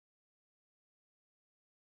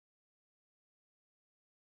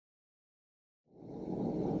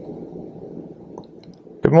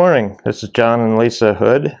Good morning. This is John and Lisa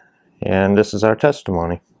Hood, and this is our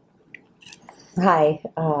testimony. Hi,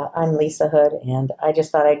 I'm Lisa Hood, and I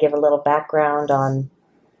just thought I'd give a little background on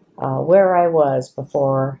where I was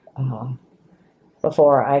before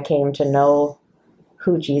I came to know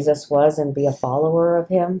who Jesus was and be a follower of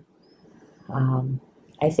him.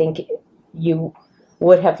 I think you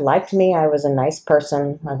would have liked me. I was a nice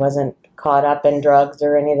person. I wasn't caught up in drugs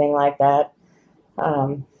or anything like that.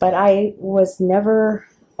 But I was never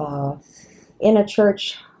in a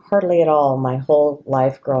church hardly at all my whole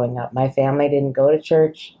life growing up. My family didn't go to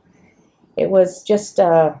church. It was just,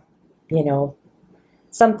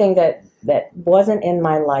 something that wasn't in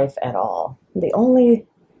my life at all. The only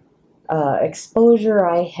exposure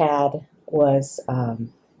I had was, and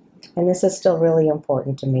this is still really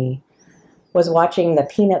important to me, was watching the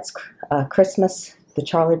Peanuts the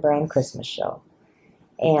Charlie Brown Christmas show.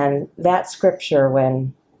 And that scripture,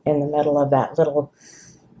 when in the middle of that little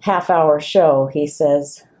half-hour show, he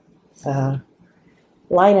says,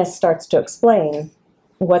 Linus starts to explain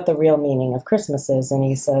what the real meaning of Christmas is. And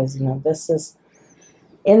he says, this is,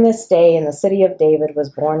 in this day in the city of David was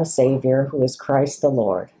born a Savior who is Christ the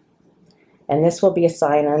Lord. And this will be a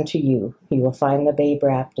sign unto you. You will find the babe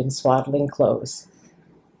wrapped in swaddling clothes.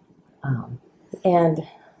 And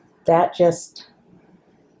that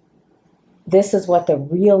this is what the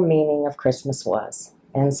real meaning of Christmas was.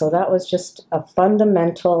 And so that was just a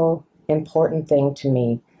fundamental, important thing to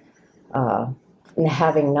me,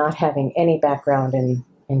 not having any background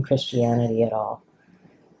in Christianity at all.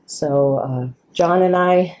 So John and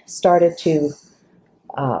I started to,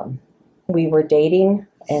 we were dating,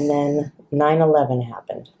 and then 9/11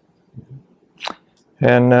 happened.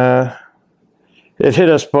 And it hit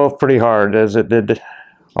us both pretty hard, as it did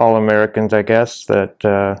all Americans, I guess, that,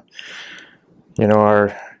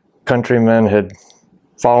 our countrymen had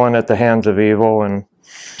fallen at the hands of evil, and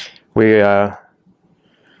we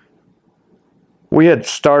had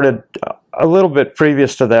started a little bit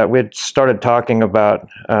previous to that. We had started talking about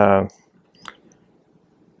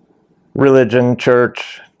religion,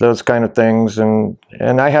 church, those kind of things, and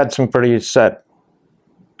I had some pretty set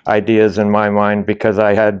ideas in my mind because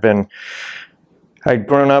I'd grown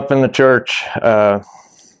up in the church.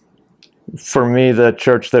 For me, the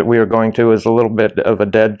church that we were going to was a little bit of a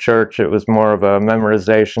dead church. It was more of a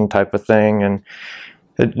memorization type of thing, and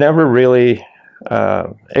it never really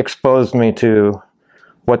exposed me to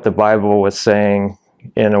what the Bible was saying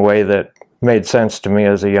in a way that made sense to me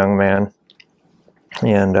as a young man.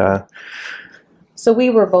 And so we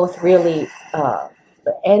were both really,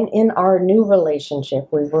 and in our new relationship,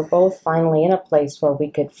 we were both finally in a place where we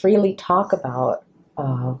could freely talk about,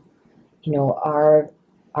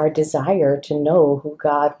 our desire to know who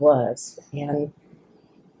God was. And,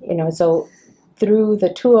 so through the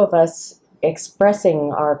two of us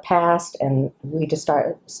expressing our past, and we just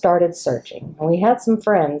started searching. And we had some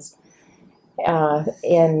friends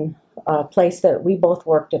in a place that we both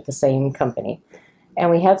worked at the same company. And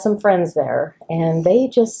we had some friends there, and they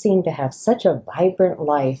just seemed to have such a vibrant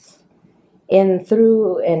life in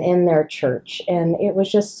their church. And it was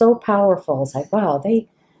just so powerful. It's like, wow, they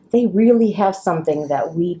really have something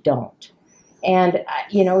that we don't. And,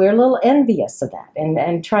 we were a little envious of that,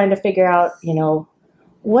 and trying to figure out,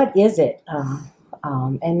 what is it?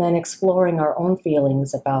 And then exploring our own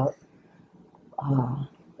feelings about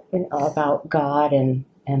God.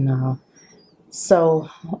 So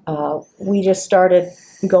we just started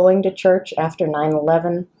going to church after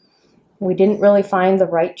 9/11. We didn't really find the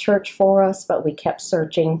right church for us, but we kept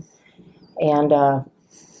searching. And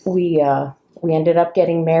we ended up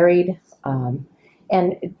getting married,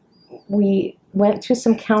 and we went to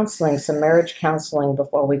some counseling, some marriage counseling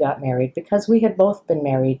before we got married, because we had both been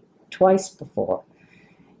married twice before.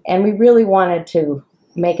 And we really wanted to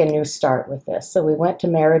make a new start with this. So we went to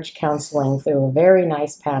marriage counseling through a very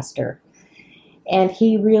nice pastor. And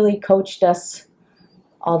he really coached us,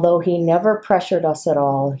 although he never pressured us at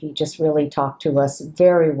all. He just really talked to us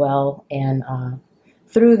very well. And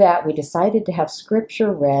through that, we decided to have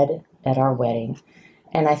scripture read at our wedding.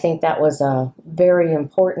 And I think that was a very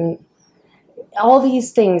important. All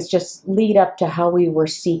these things just lead up to how we were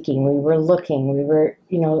seeking, we were looking, we were,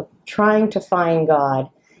 trying to find God.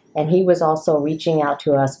 And he was also reaching out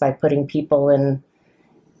to us by putting people in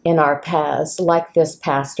our paths, like this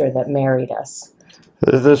pastor that married us.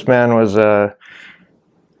 this man was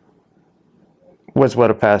what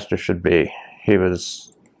a pastor should be. He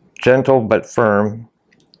was gentle but firm.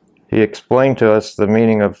 He explained to us the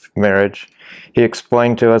meaning of marriage. He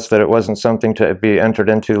explained to us that it wasn't something to be entered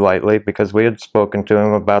into lightly, because we had spoken to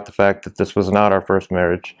him about the fact that this was not our first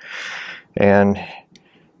marriage. And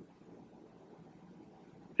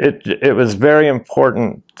it was very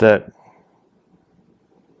important that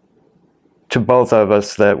to both of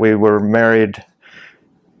us that we were married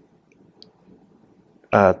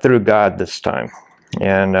through God this time.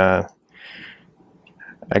 And I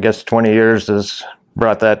guess 20 years has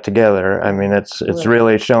brought that together. I mean, it's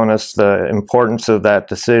really shown us the importance of that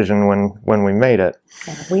decision when we made it.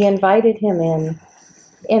 We invited him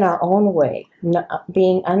in our own way,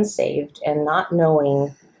 being unsaved and not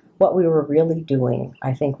knowing what we were really doing.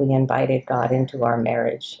 I think we invited God into our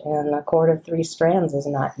marriage, and a cord of 3 strands is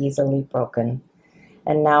not easily broken.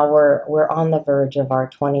 And now we're on the verge of our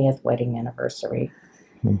 20th wedding anniversary.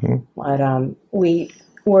 Mm-hmm. But we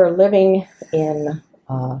were living in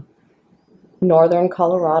northern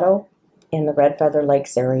Colorado in the Red Feather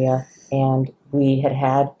Lakes area, and we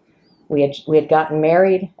had gotten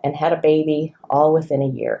married and had a baby all within a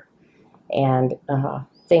year, and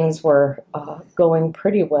things were going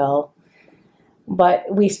pretty well, but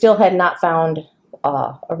we still had not found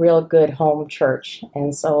a real good home church.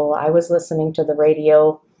 And so I was listening to the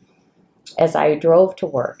radio as I drove to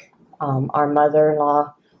work. Our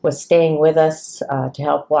mother-in-law was staying with us to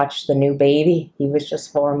help watch the new baby. He was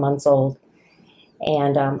just 4 months old.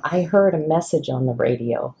 And I heard a message on the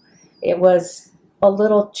radio. It was a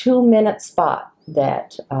little 2-minute spot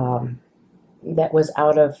that was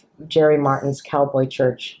out of Jerry Martin's Cowboy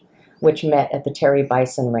Church, which met at the Terry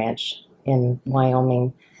Bison Ranch in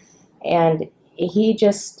Wyoming. And he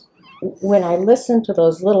just, when I listened to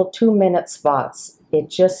those little 2-minute spots, it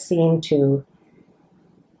just seemed to,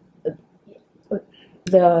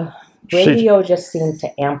 the radio just seemed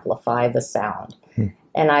to amplify the sound.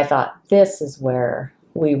 And I thought, this is where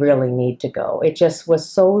we really need to go. It just was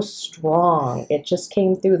so strong. It just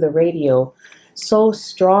came through the radio so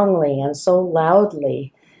strongly and so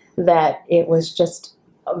loudly that it was just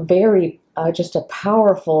a very, just a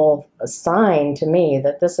powerful sign to me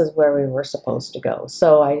that this is where we were supposed to go.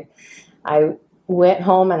 So I went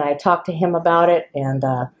home and I talked to him about it, and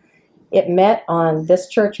this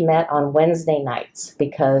church met on Wednesday nights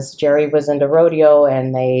because Jerry was into rodeo,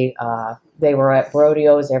 and they were at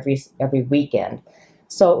rodeos every weekend.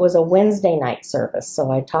 So it was a Wednesday night service.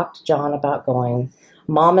 So I talked to John about going.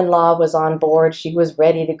 Mom-in-law was on board. She was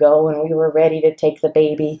ready to go, and we were ready to take the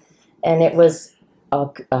baby. And it was a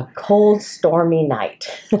cold, stormy night.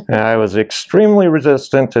 I was extremely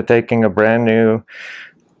resistant to taking a brand new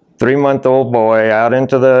 3-month-old boy out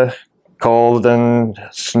into the cold and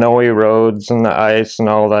snowy roads and the ice and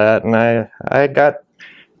all that. And I got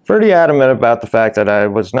pretty adamant about the fact that I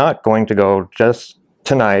was not going to go just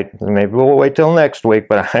tonight. Maybe we'll wait till next week,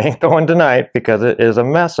 but I ain't going tonight because it is a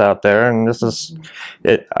mess out there. And this is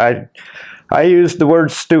it. I used the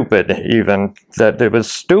word stupid, even, that it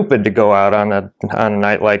was stupid to go out on a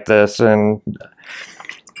night like this. And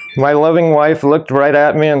my loving wife looked right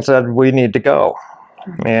at me and said, "We need to go."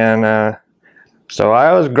 And so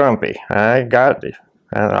I was grumpy. I got it.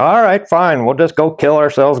 All right, fine. We'll just go kill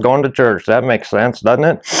ourselves going to church. That makes sense, doesn't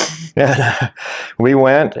it? And we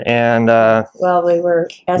went, and well,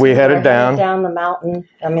 we headed down the mountain.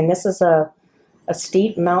 I mean, this is a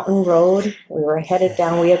steep mountain road. We were headed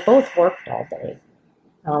down. We had both worked all day.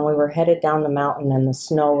 We were headed down the mountain, and the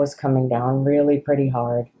snow was coming down really pretty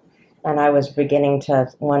hard. And I was beginning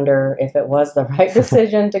to wonder if it was the right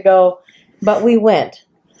decision to go. But we went.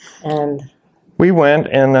 And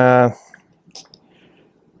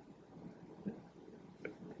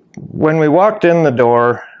when we walked in the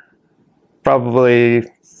door, probably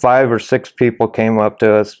 5 or 6 people came up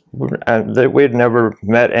to us. We'd never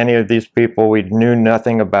met any of these people. We knew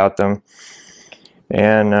nothing about them.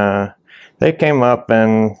 And they came up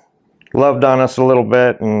and loved on us a little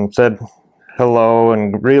bit and said hello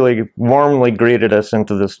and really warmly greeted us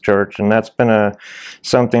into this church. And that's been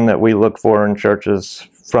something that we look for in churches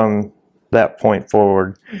from that point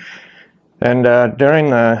forward. And during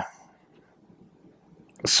the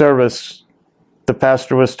service, the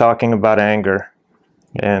pastor was talking about anger.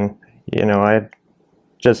 And, you know, I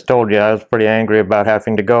just told you I was pretty angry about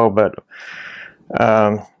having to go, but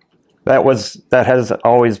that has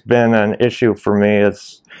always been an issue for me,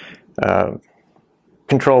 is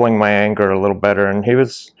controlling my anger a little better. And he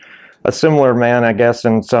was a similar man, I guess,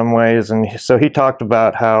 in some ways. And so he talked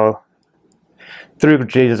about how through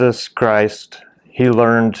Jesus Christ, he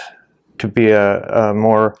learned to be a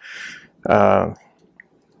more, to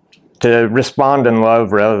respond in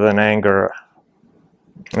love rather than anger.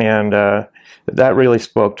 And that really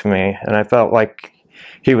spoke to me. And I felt like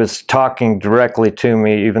he was talking directly to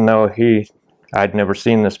me, even though I'd never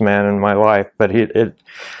seen this man in my life. But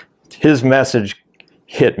his message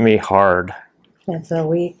hit me hard. And so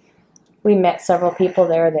we we met several people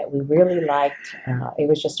there that we really liked. It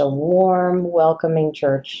was just a warm, welcoming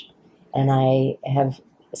church, and I have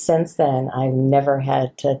since then I've never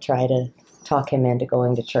had to try to talk him into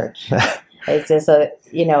going to church. It's just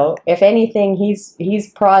if anything,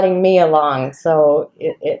 he's prodding me along. So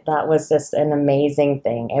that was just an amazing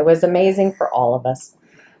thing. It was amazing for all of us.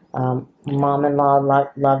 Mom-in-law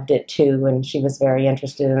loved it too, and she was very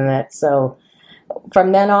interested in it. So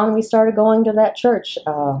from then on, we started going to that church.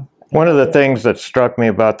 One of the things that struck me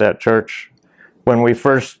about that church, when we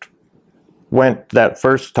first went that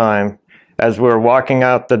first time, as we were walking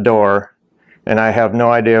out the door, and I have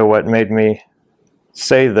no idea what made me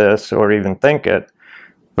say this or even think it,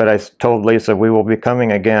 but I told Lisa, we will be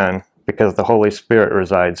coming again because the Holy Spirit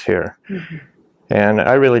resides here. Mm-hmm. And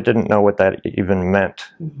I really didn't know what that even meant,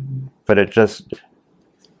 mm-hmm. but it just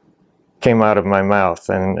came out of my mouth.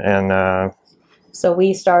 So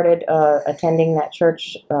we started attending that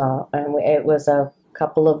church, and it was a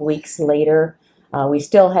couple of weeks later. We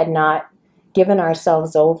still had not given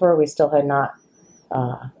ourselves over. We still had not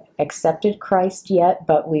accepted Christ yet,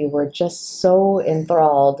 but we were just so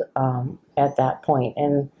enthralled at that point.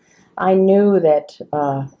 And I knew that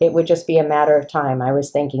it would just be a matter of time. I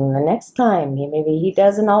was thinking the next time maybe he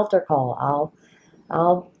does an altar call,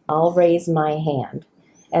 I'll raise my hand.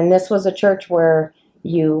 And this was a church where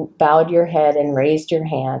you bowed your head and raised your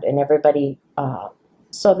hand, and everybody,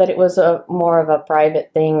 so that it was more of a private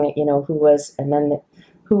thing,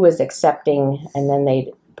 who was accepting, and then they'd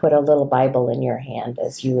put a little Bible in your hand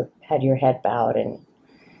as you had your head bowed. And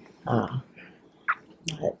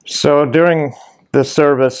so during the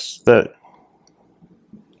service,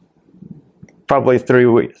 probably 3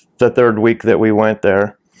 weeks, the third week that we went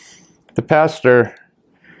there, the pastor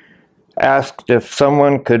asked if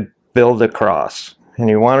someone could build a cross. And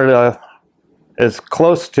he wanted as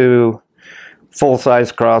close to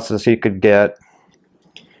full-size cross as he could get.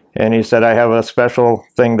 And he said, I have a special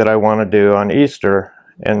thing that I want to do on Easter,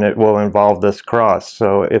 and it will involve this cross.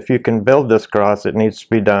 So if you can build this cross, it needs to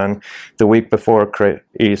be done the week before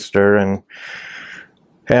Easter. And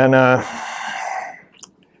I'm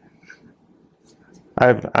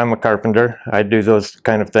a carpenter. I do those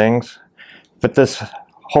kind of things. But this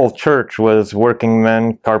whole church was working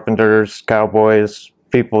men, carpenters, cowboys,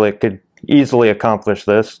 people that could easily accomplish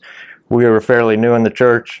this. We were fairly new in the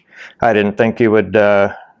church. I didn't think he would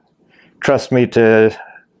trust me to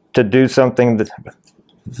do something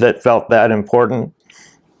that felt that important.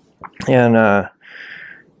 And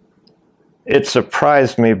it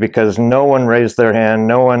surprised me because no one raised their hand.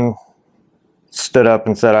 No one stood up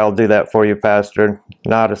and said, I'll do that for you, Pastor.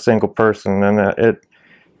 Not a single person. And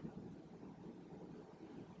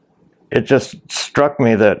it just struck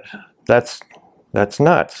me that that's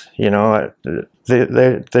nuts.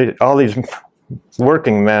 All these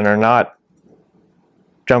working men are not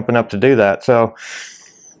jumping up to do that. So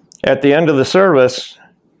at the end of the service,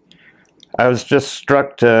 I was just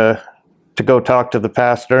struck to go talk to the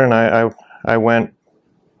pastor, and I went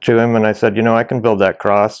to him and I said, I can build that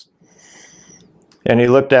cross. And he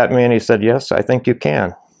looked at me and he said, yes, I think you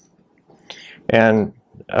can. And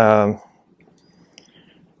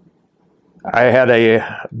I had a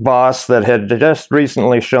boss that had just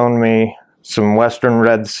recently shown me some Western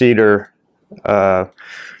red cedar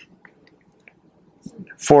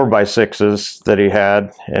 4x6s that he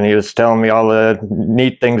had, and he was telling me all the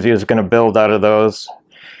neat things he was going to build out of those.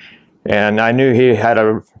 And I knew he had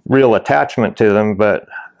a real attachment to them, but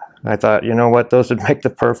I thought, what, those would make the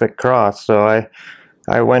perfect cross. So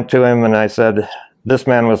I went to him and I said, this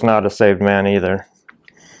man was not a saved man either.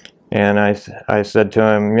 And I said to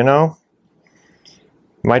him,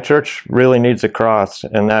 my church really needs a cross,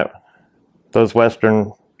 and those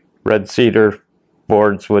Western red cedar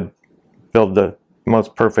boards would build the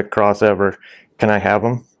most perfect cross ever. Can I have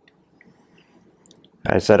them?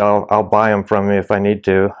 I said, I'll buy them from you if I need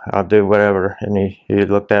to. I'll do whatever. And he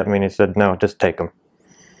looked at me and he said, no, just take them.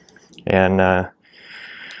 And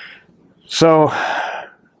so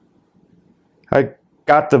I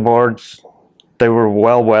got the boards. They were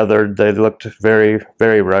well weathered. They looked very,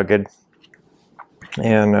 very rugged.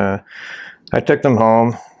 And I took them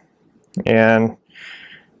home, and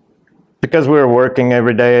because we were working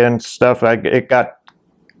every day and stuff, it got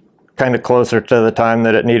kind of closer to the time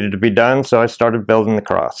that it needed to be done, so I started building the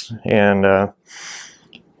cross. And I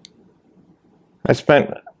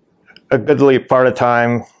spent a goodly part of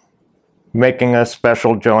time making a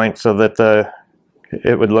special joint so that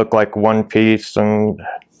it would look like one piece, and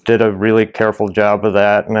did a really careful job of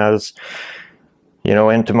that. And I was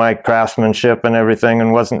into my craftsmanship and everything,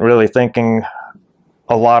 and wasn't really thinking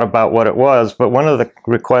a lot about what it was, but one of the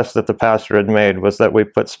requests that the pastor had made was that we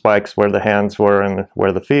put spikes where the hands were and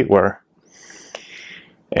where the feet were.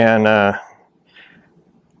 And I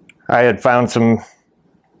had found some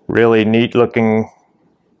really neat looking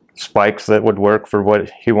spikes that would work for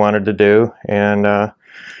what he wanted to do, and I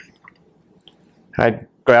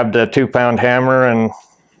grabbed a 2-pound hammer and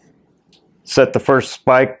set the first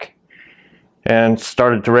spike and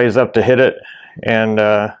started to raise up to hit it, and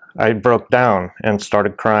I broke down and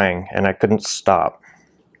started crying, and I couldn't stop.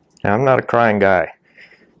 Now, I'm not a crying guy,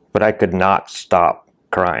 but I could not stop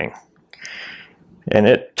crying. And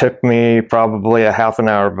it took me probably a half an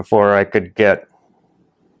hour before I could get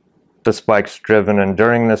the spikes driven, and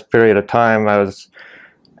during this period of time I was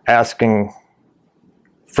asking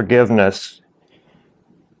forgiveness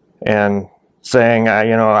and saying, I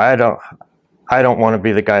don't want to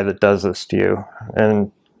be the guy that does this to you,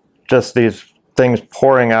 and just these things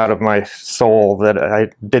pouring out of my soul that I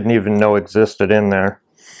didn't even know existed in there.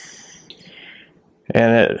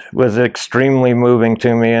 And it was extremely moving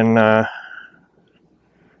to me, and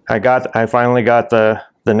I finally got the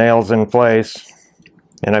nails in place,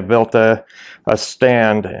 and I built a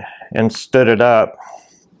stand and stood it up.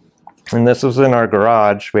 And this was in our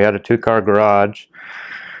garage. We had a 2-car garage.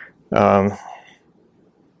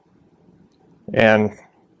 And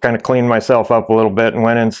kind of cleaned myself up a little bit and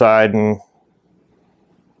went inside and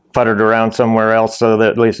puttered around somewhere else so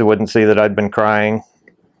that Lisa wouldn't see that I'd been crying,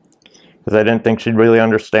 because I didn't think she'd really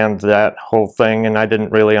understand that whole thing, and I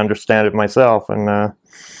didn't really understand it myself. And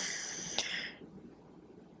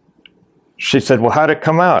she said, well, how'd it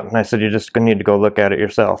come out? And I said, you're just going to need to go look at it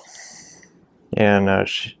yourself. And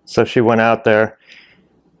so she went out there.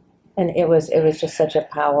 And it was just such a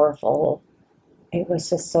powerful, it was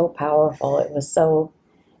just so powerful. It was so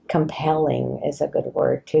compelling is a good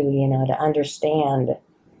word too, to understand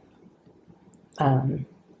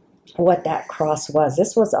what that cross was.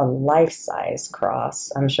 This was a life-size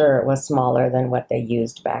cross. I'm sure it was smaller than what they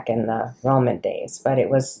used back in the Roman days, but it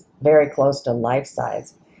was very close to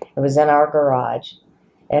life-size. It was in our garage.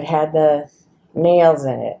 It had the nails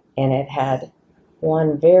in it, and it had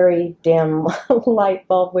one very dim light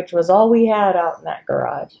bulb, which was all we had out in that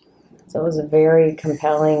garage. So it was very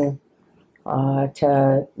compelling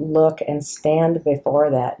to look and stand before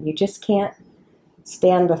that. You just can't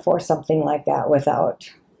stand before something like that without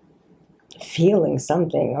feeling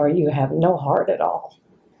something, or you have no heart at all.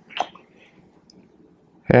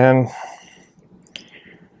 And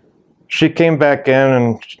she came back in,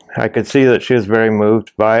 and I could see that she was very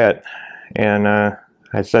moved by it. And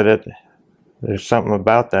I said, there's something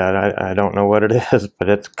about that. I don't know what it is, but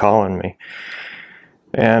it's calling me.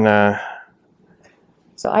 And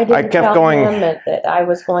so I didn't kept tell going. him that I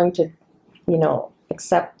was going to,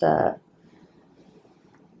 accept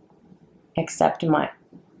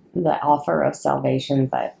the offer of salvation,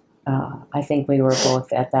 but I think we were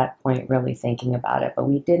both at that point really thinking about it, but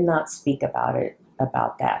we did not speak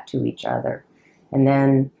about that to each other. And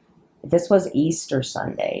then this was Easter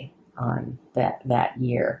Sunday on that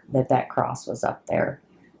year that cross was up there.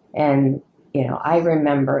 And, I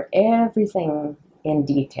remember everything in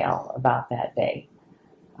detail about that day.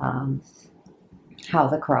 How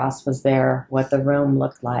the cross was there, what the room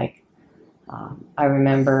looked like. I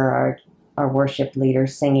remember our worship leader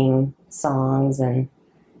singing songs, and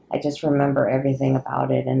I just remember everything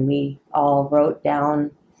about it. And we all wrote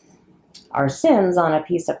down our sins on a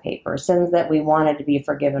piece of paper, sins that we wanted to be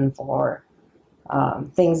forgiven for,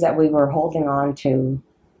 things that we were holding on to.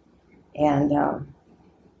 And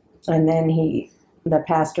then the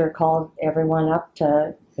pastor called everyone up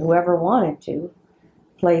to, whoever wanted to,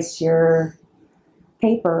 place your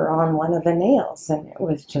paper on one of the nails. And it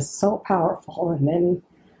was just so powerful. And then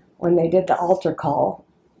when they did the altar call,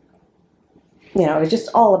 it was just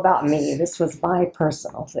all about me. This was my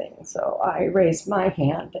personal thing. So I raised my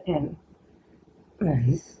hand, and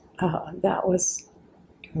that was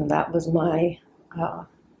when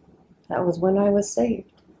I was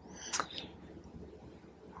saved.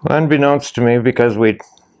 Well, unbeknownst to me, because we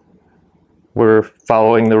were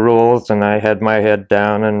following the rules and I had my head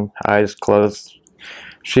down and eyes closed,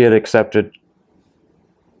 she had accepted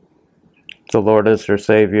the Lord as her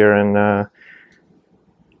Savior. And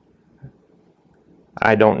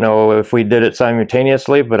I don't know if we did it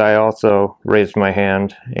simultaneously, but I also raised my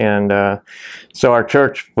hand. And so our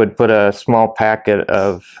church would put a small packet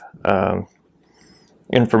of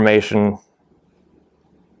information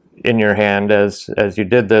in your hand as you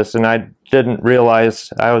did this. And I didn't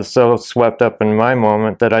realize, I was so swept up in my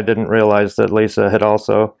moment that I didn't realize that Lisa had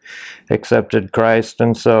also accepted Christ.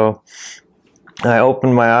 And so I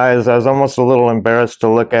opened my eyes. I was almost a little embarrassed to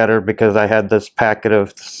look at her because I had this packet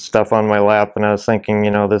of stuff on my lap, and I was thinking,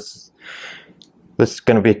 you know, this is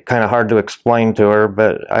going to be kind of hard to explain to her.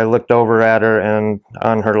 But I looked over at her, and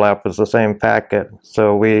on her lap was the same packet.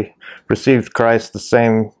 So we received Christ the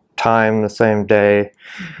same time, the same day,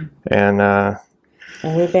 and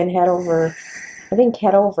we've been head over. I think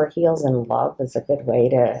head over heels in love is a good way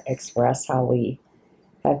to express how we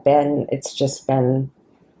have been. It's just been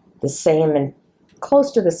the same and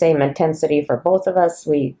close to the same intensity for both of us.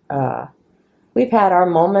 We've had our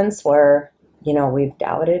moments where, you know, we've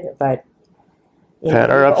doubted, but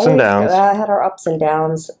had our ups and downs. Had our ups and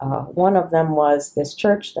downs. One of them was this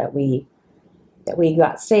church that we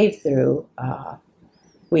got saved through.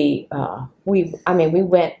 We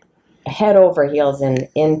went head over heels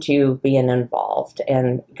into being involved,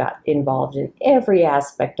 and got involved in every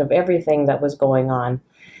aspect of everything that was going on.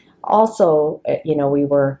 Also, you know, we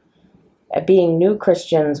were, being new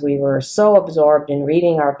Christians, we were so absorbed in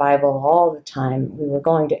reading our Bible all the time. We were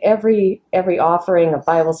going to every offering of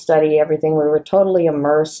Bible study, everything. We were totally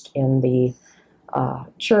immersed in the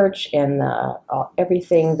church and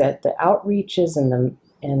everything that the outreaches and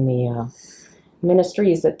the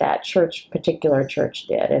ministries that particular church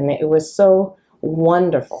did. And it was so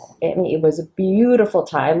wonderful. I mean, it was a beautiful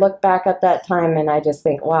time. I look back at that time and I just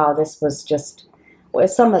think, wow, this was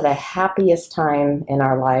some of the happiest time in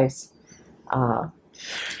our lives.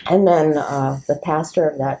 And then the pastor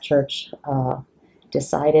of that church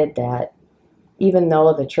decided that even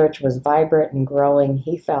though the church was vibrant and growing,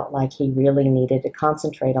 he felt like he really needed to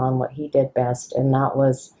concentrate on what he did best, and that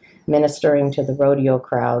was ministering to the rodeo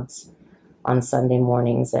crowds on Sunday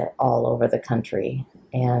mornings all over the country.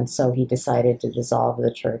 And so he decided to dissolve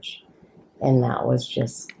the church, and that was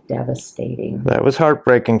just devastating. That was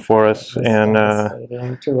heartbreaking for us, and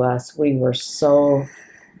devastating to us. We were so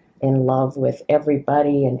in love with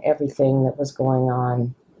everybody and everything that was going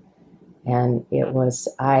on, and it was,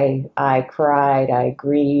 I cried, I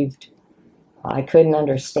grieved, I couldn't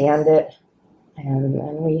understand it, and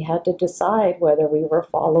then we had to decide whether we were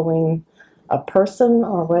following a person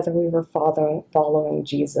or whether we were following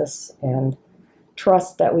Jesus, and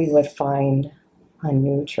trust that we would find a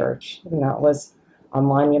new church. And that was a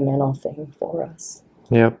monumental thing for us.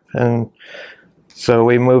 Yep. And so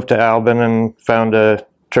we moved to Albin and found a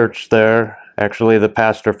church there. Actually, the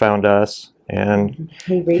pastor found us, and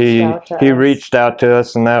he reached out to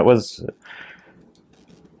us, and that was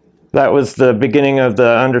the beginning of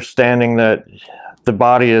the understanding that the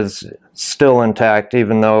body is still intact,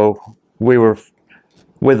 even though we were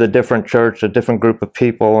with a different church, a different group of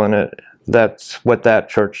people, and that's what that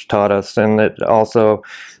church taught us. And it also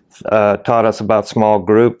taught us about small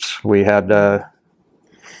groups. We had a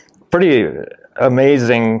pretty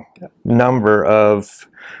amazing number of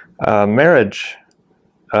marriage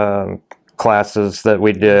classes that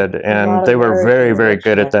we did, and they were very, very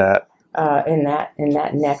good at that. In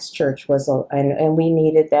that next church was, and we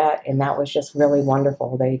needed that, and that was just really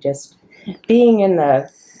wonderful. They just, being in the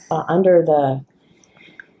under the,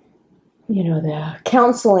 you know, the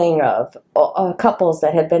counseling of couples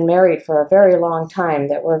that had been married for a very long time,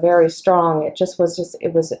 that were very strong. It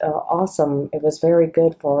was awesome. It was very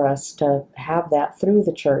good for us to have that through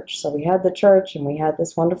the church. So we had the church, and we had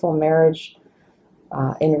this wonderful marriage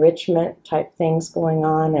enrichment type things going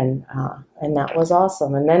on, and that was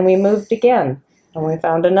awesome. And then we moved again, and we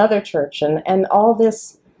found another church, and all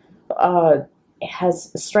this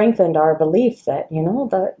has strengthened our belief that, you know,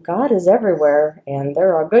 that God is everywhere, and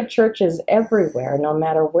there are good churches everywhere, no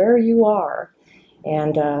matter where you are,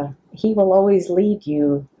 and He will always lead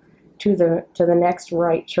you to the next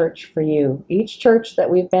right church for you. Each church that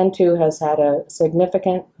we've been to has had a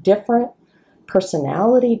significant different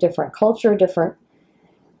personality, different culture, different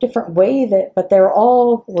way but they're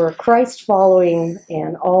all were Christ following,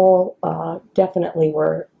 and all definitely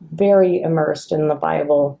were very immersed in the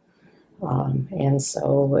Bible. And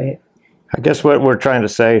so I guess what we're trying to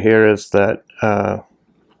say here is that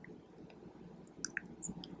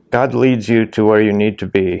God leads you to where you need to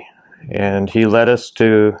be, and He led us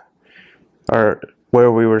to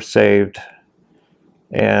where we were saved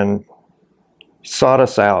and sought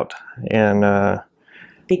us out. And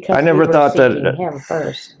because I never thought that Him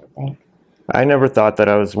first, I think. I never thought that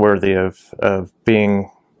I was worthy of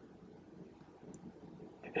being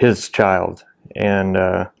His child, and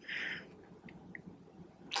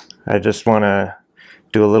I just want to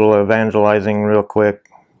do a little evangelizing real quick.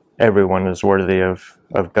 Everyone is worthy of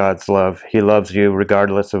God's love. He loves you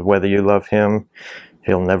regardless of whether you love Him.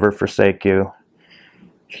 He'll never forsake you.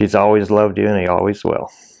 He's always loved you, and He always will.